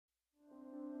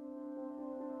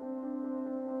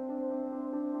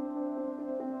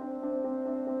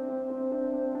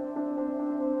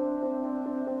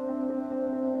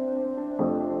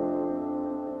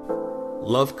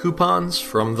Love Coupons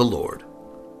from the Lord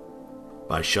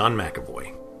by Sean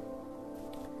McAvoy.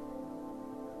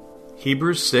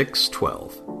 Hebrews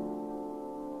 6:12.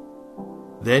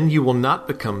 Then you will not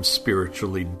become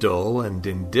spiritually dull and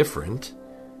indifferent.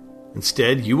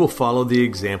 Instead, you will follow the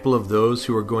example of those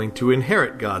who are going to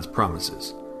inherit God's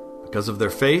promises because of their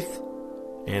faith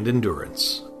and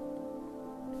endurance.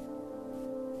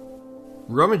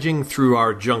 Rummaging through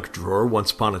our junk drawer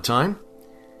once upon a time,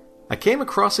 I came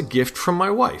across a gift from my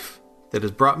wife that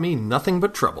has brought me nothing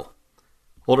but trouble.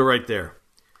 Hold it right there.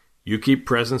 You keep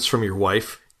presents from your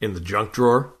wife in the junk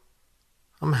drawer?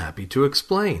 I'm happy to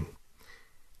explain.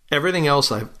 Everything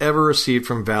else I've ever received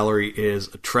from Valerie is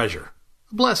a treasure,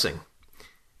 a blessing.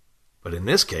 But in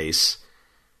this case,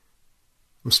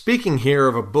 I'm speaking here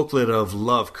of a booklet of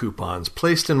love coupons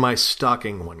placed in my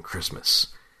stocking one Christmas.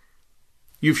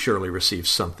 You've surely received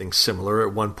something similar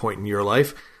at one point in your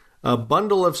life. A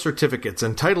bundle of certificates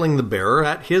entitling the bearer,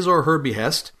 at his or her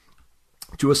behest,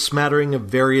 to a smattering of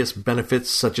various benefits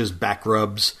such as back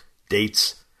rubs,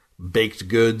 dates, baked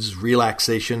goods,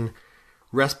 relaxation,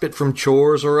 respite from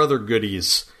chores, or other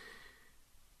goodies.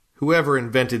 Whoever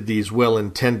invented these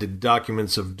well-intended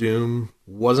documents of doom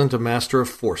wasn't a master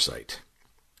of foresight.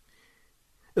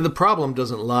 The problem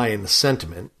doesn't lie in the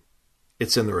sentiment,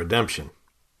 it's in the redemption.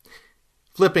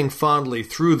 Flipping fondly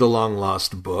through the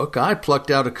long-lost book, I plucked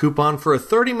out a coupon for a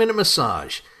 30-minute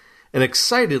massage and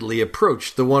excitedly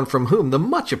approached the one from whom the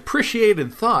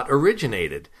much-appreciated thought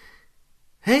originated.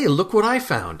 Hey, look what I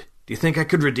found. Do you think I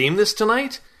could redeem this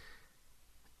tonight?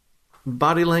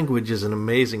 Body language is an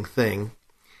amazing thing.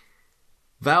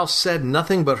 Val said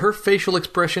nothing, but her facial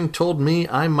expression told me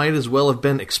I might as well have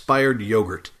been expired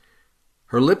yogurt.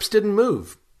 Her lips didn't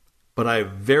move, but I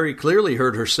very clearly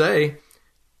heard her say,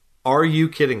 "Are you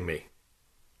kidding me?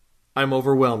 I'm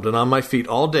overwhelmed and on my feet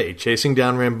all day chasing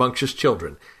down rambunctious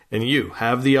children, and you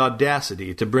have the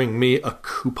audacity to bring me a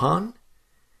coupon?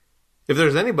 If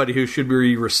there's anybody who should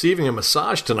be receiving a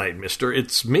massage tonight, mister,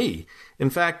 it's me. In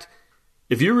fact,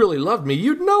 if you really loved me,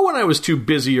 you'd know when I was too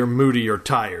busy or moody or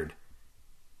tired."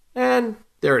 And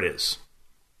there it is.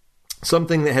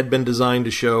 Something that had been designed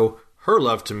to show her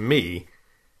love to me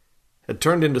had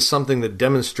turned into something that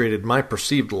demonstrated my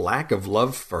perceived lack of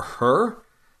love for her?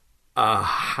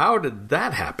 How did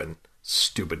that happen?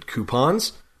 Stupid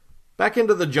coupons. Back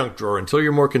into the junk drawer until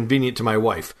you're more convenient to my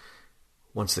wife,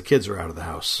 once the kids are out of the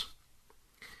house.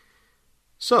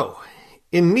 So,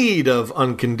 in need of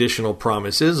unconditional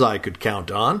promises I could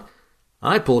count on,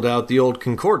 I pulled out the old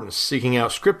concordance, seeking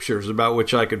out scriptures about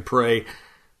which I could pray,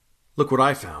 "Look what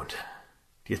I found.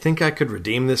 Do you think I could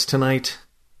redeem this tonight?"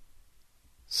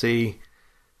 See,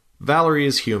 Valerie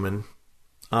is human.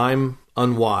 I'm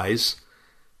unwise.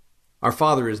 Our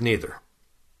Father is neither.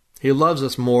 He loves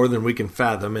us more than we can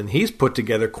fathom, and He's put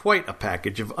together quite a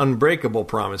package of unbreakable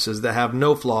promises that have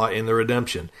no flaw in the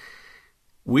redemption.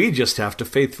 We just have to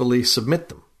faithfully submit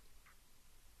them.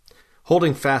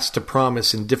 Holding fast to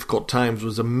promise in difficult times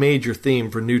was a major theme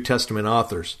for New Testament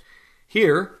authors.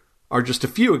 Here are just a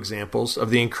few examples of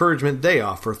the encouragement they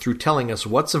offer through telling us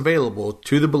what's available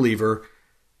to the believer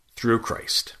through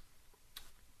Christ.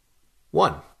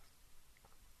 1.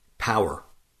 Power,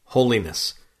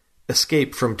 holiness,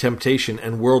 escape from temptation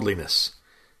and worldliness.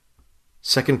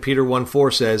 2 Peter 1:4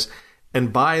 says,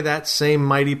 "And by that same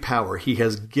mighty power He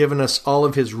has given us all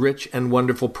of His rich and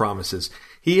wonderful promises.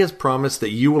 He has promised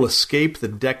that you will escape the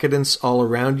decadence all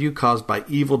around you caused by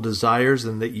evil desires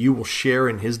and that you will share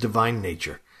in His divine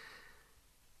nature."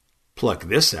 Pluck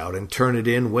this out and turn it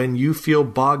in when you feel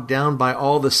bogged down by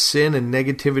all the sin and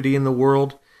negativity in the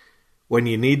world, when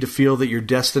you need to feel that your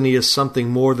destiny is something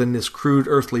more than this crude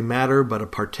earthly matter, but a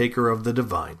partaker of the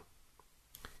divine.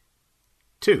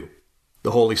 2.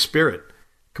 The Holy Spirit,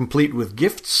 complete with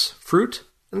gifts, fruit,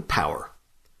 and power.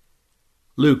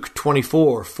 Luke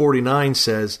 24:49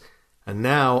 says, "And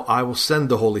now I will send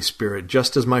the Holy Spirit,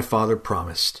 just as my Father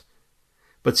promised.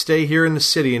 But stay here in the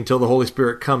city until the Holy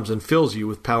Spirit comes and fills you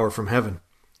with power from heaven."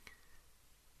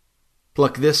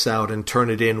 Pluck this out and turn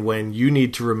it in when you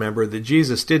need to remember that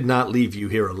Jesus did not leave you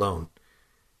here alone.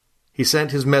 He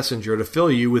sent His messenger to fill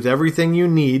you with everything you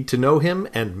need to know Him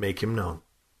and make Him known.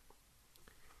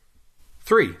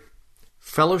 3.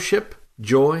 Fellowship,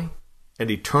 joy, and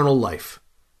eternal life.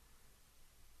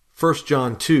 1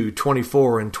 John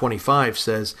 2:24 and 25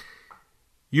 says,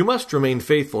 "You must remain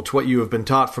faithful to what you have been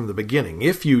taught from the beginning.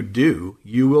 If you do,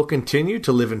 you will continue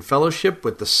to live in fellowship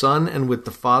with the Son and with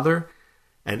the Father,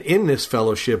 and in this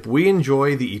fellowship we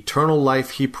enjoy the eternal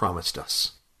life He promised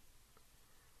us."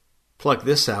 Pluck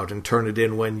this out and turn it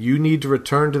in when you need to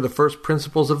return to the first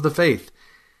principles of the faith,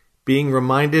 being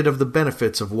reminded of the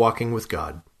benefits of walking with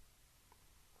God.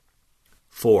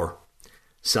 4.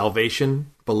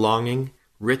 Salvation, belonging,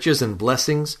 riches and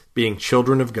blessings, being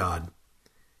children of God.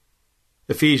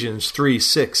 Ephesians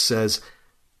 3:6 says,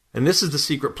 "And this is the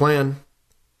secret plan.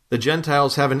 The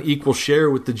Gentiles have an equal share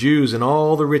with the Jews in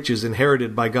all the riches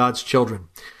inherited by God's children.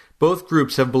 Both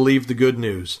groups have believed the good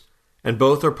news, and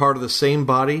both are part of the same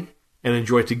body and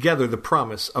enjoy together the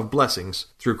promise of blessings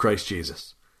through Christ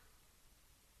Jesus."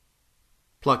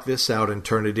 Pluck this out and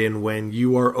turn it in when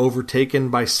you are overtaken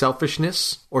by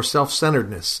selfishness or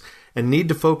self-centeredness and need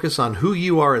to focus on who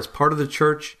you are as part of the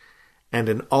church and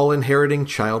an all-inheriting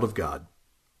child of God.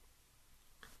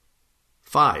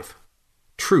 5.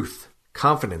 Truth,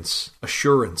 confidence,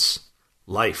 assurance,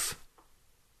 life.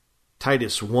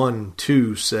 Titus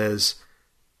 1:2 says,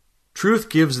 "Truth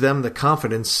gives them the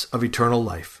confidence of eternal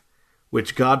life,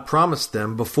 which God promised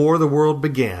them before the world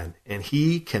began, and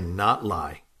He cannot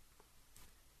lie."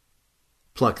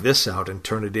 Pluck this out and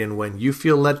turn it in when you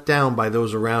feel let down by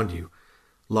those around you,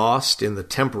 lost in the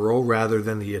temporal rather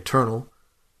than the eternal,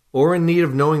 or in need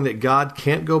of knowing that God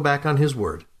can't go back on His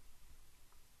word.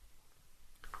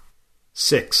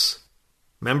 6.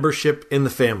 Membership in the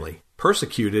family,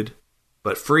 persecuted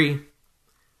but free.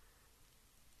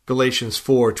 Galatians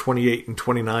 4:28 and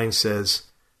 29 says,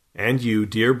 "And you,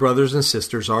 dear brothers and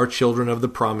sisters, are children of the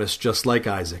promise, just like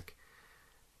Isaac.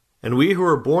 And we who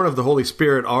are born of the Holy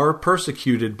Spirit are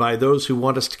persecuted by those who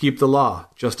want us to keep the law,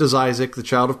 just as Isaac, the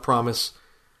child of promise,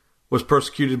 was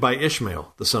persecuted by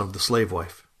Ishmael, the son of the slave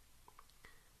wife."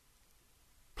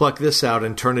 Pluck this out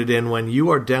and turn it in when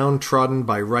you are downtrodden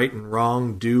by right and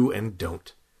wrong, do and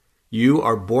don't. You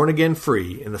are born again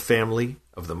free in the family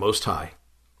of the Most High.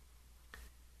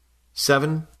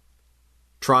 7.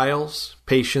 Trials,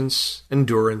 patience,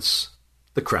 endurance,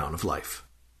 the crown of life.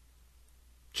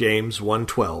 James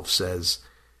 1:12 says,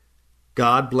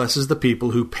 "God blesses the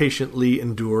people who patiently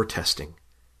endure testing.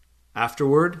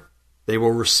 Afterward, they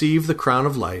will receive the crown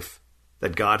of life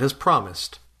that God has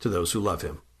promised to those who love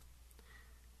Him."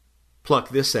 Pluck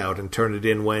this out and turn it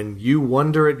in when you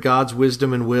wonder at God's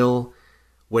wisdom and will,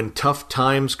 when tough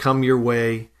times come your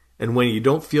way, and when you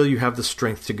don't feel you have the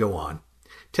strength to go on.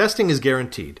 Testing is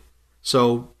guaranteed,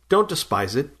 so don't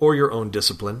despise it or your own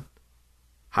discipline.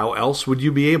 How else would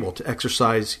you be able to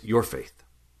exercise your faith?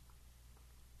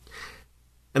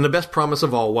 And the best promise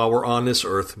of all while we're on this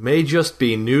earth may just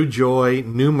be new joy,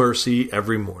 new mercy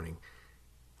every morning.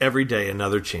 Every day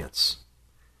another chance.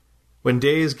 When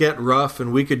days get rough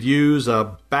and we could use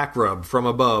a back rub from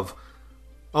above,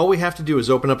 all we have to do is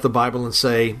open up the Bible and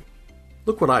say,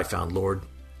 "Look what I found, Lord.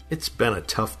 It's been a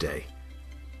tough day.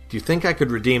 Do you think I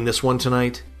could redeem this one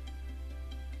tonight?"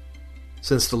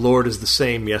 Since the Lord is the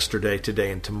same yesterday,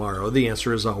 today, and tomorrow, the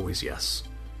answer is always yes.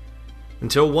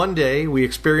 Until one day we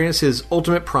experience His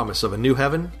ultimate promise of a new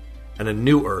heaven and a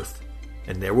new earth,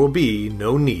 and there will be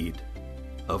no need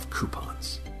of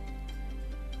coupons.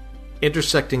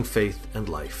 Intersecting faith and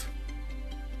life.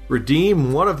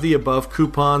 Redeem one of the above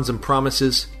coupons and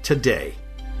promises today.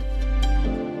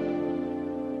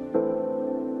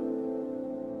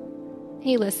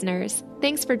 Hey listeners,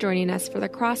 thanks for joining us for the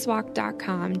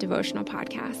Crosswalk.com devotional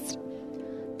podcast.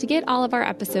 To get all of our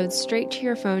episodes straight to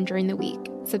your phone during the week,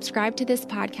 subscribe to this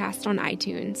podcast on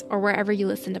iTunes or wherever you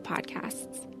listen to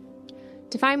podcasts.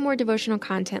 To find more devotional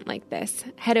content like this,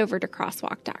 head over to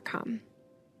Crosswalk.com.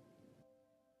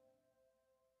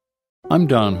 I'm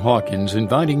Don Hawkins,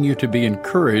 inviting you to be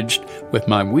encouraged with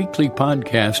my weekly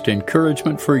podcast,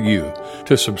 Encouragement for You.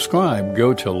 To subscribe,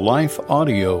 go to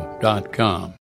lifeaudio.com.